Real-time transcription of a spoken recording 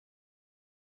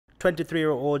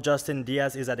23-year-old Justin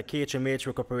Diaz is at the KHMH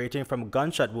recuperating from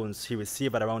gunshot wounds he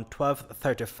received at around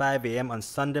 12:35 a.m. on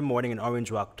Sunday morning in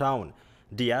Orange Walk Town.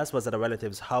 Diaz was at a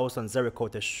relative's house on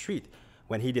Zericote Street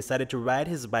when he decided to ride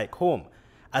his bike home.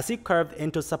 As he curved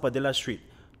into Sapodilla Street,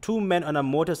 two men on a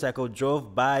motorcycle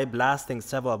drove by, blasting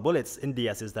several bullets in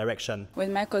Diaz's direction.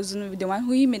 When my cousin, the one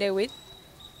who he made it with,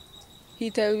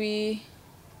 he tell me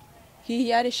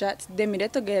he had a shot. They made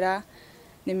it together.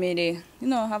 They made it,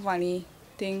 have any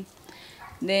thing.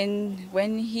 Then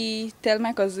when he tell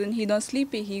my cousin he don't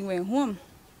sleepy, he went home.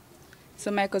 So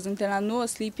my cousin tell him no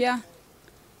sleep here,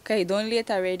 cause he don't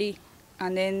late already.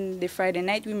 And then the Friday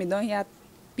night we don't hear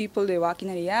people they walking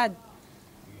in the yard.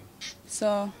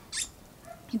 So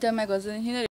he tell my cousin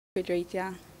he know the right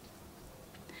here.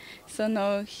 So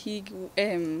now he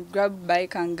grab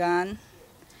bike and gun.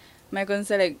 My cousin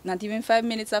said like not even 5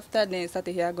 minutes after they start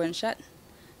to hear a gunshot.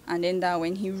 And then that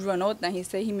when he run out and he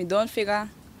said he don't figure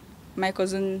my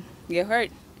cousin get hurt.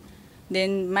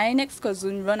 Then my next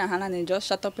cousin run a hand and just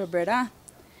shut up your brother.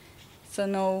 So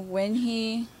now when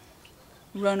he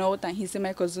run out and he see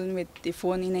my cousin with the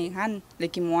phone in his hand,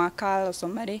 like he want to call or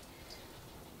somebody.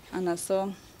 And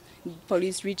also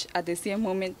police reach at the same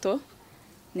moment too.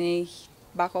 They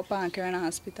back up and carry in a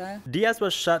hospital. Diaz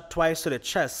was shot twice to the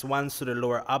chest, once to the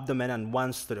lower abdomen and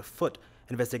once to the foot.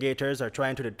 Investigators are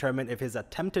trying to determine if his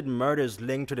attempted murder is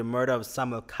linked to the murder of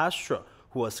Samuel Castro,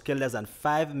 who was killed less than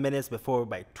 5 minutes before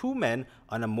by two men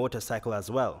on a motorcycle as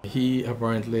well. He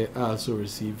apparently also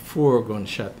received 4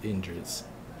 gunshot injuries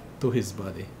to his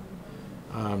body.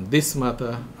 This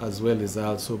matter as well is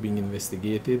also being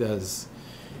investigated, as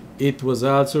it was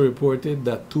also reported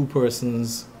that 2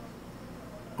 persons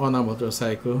on a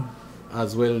motorcycle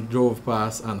as well drove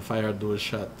past and fired those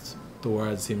shots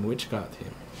towards him, which caught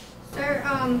him. Sir,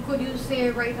 could you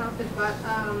say right off the bat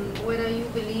whether you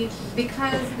believe,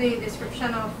 because the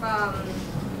description of,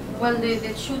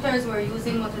 the shooters were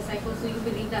using motorcycles, so you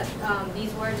believe that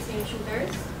these were the same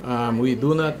shooters? We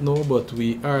do not know, but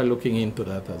we are looking into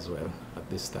that as well at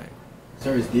this time.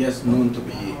 Sir, is Diaz known to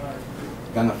be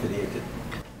gang affiliated?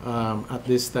 At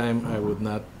this time, I would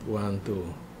not want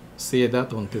to say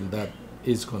that until that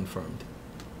is confirmed.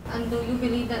 And do you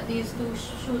believe that these 2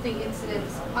 shooting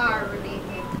incidents are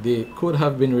related? They could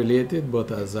have been related, but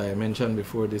as I mentioned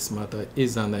before, this matter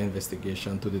is under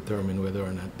investigation to determine whether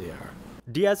or not they are.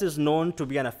 Diaz is known to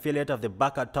be an affiliate of the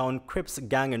Back-a-Town Crips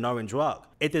gang in Orange Walk.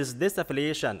 It is this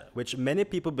affiliation which many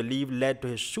people believe led to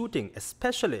his shooting,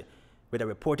 especially with a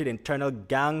reported internal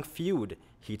gang feud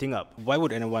heating up. Why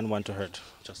would anyone want to hurt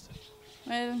Justin?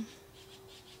 Well,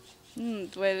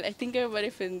 I think everybody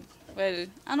feels, I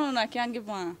don't know, I can't give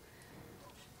one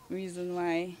reason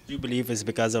why. Do you believe it's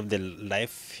because of the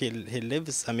life he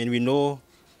lives? I mean, we know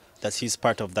that he's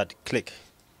part of that clique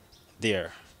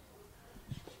there.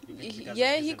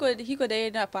 Yeah, he could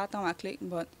have a part of a clique,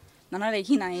 but not like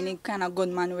he not any kind of good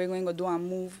man we're going to do a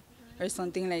move or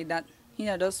something like that. He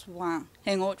just want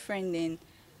hang out friend, and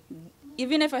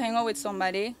even if I hang out with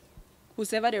somebody,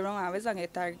 whoever they wrong, I always want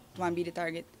to be the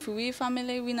target. For we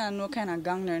family, we not no kind of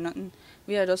gang or nothing.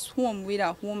 We are just home. We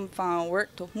are home from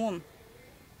work to home.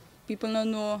 People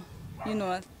don't know,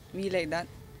 we like that.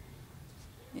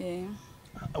 Yeah.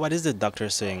 What is the doctor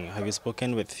saying? Have you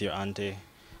spoken with your auntie?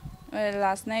 Well,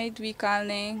 last night we called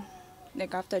him,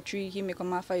 like after 3, he may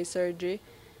come after his surgery.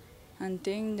 And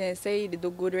thing, they say they do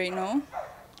good right now,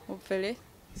 hopefully.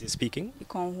 Is he speaking? He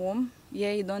come home.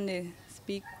 Yeah, he done the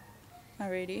speak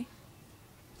already.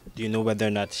 Do you know whether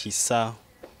or not he saw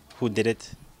who did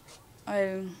it?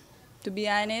 Well, to be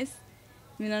honest,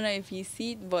 we don't know if he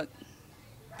see it, but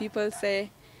people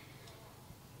say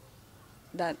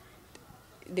that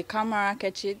the camera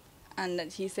catch it, and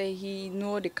that he say he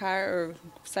know the car or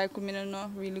cycle, I don't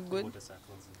know, really good.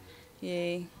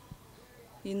 Yeah,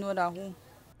 he know that who.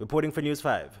 Reporting for News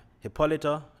 5,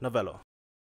 Hipolito, Novelo.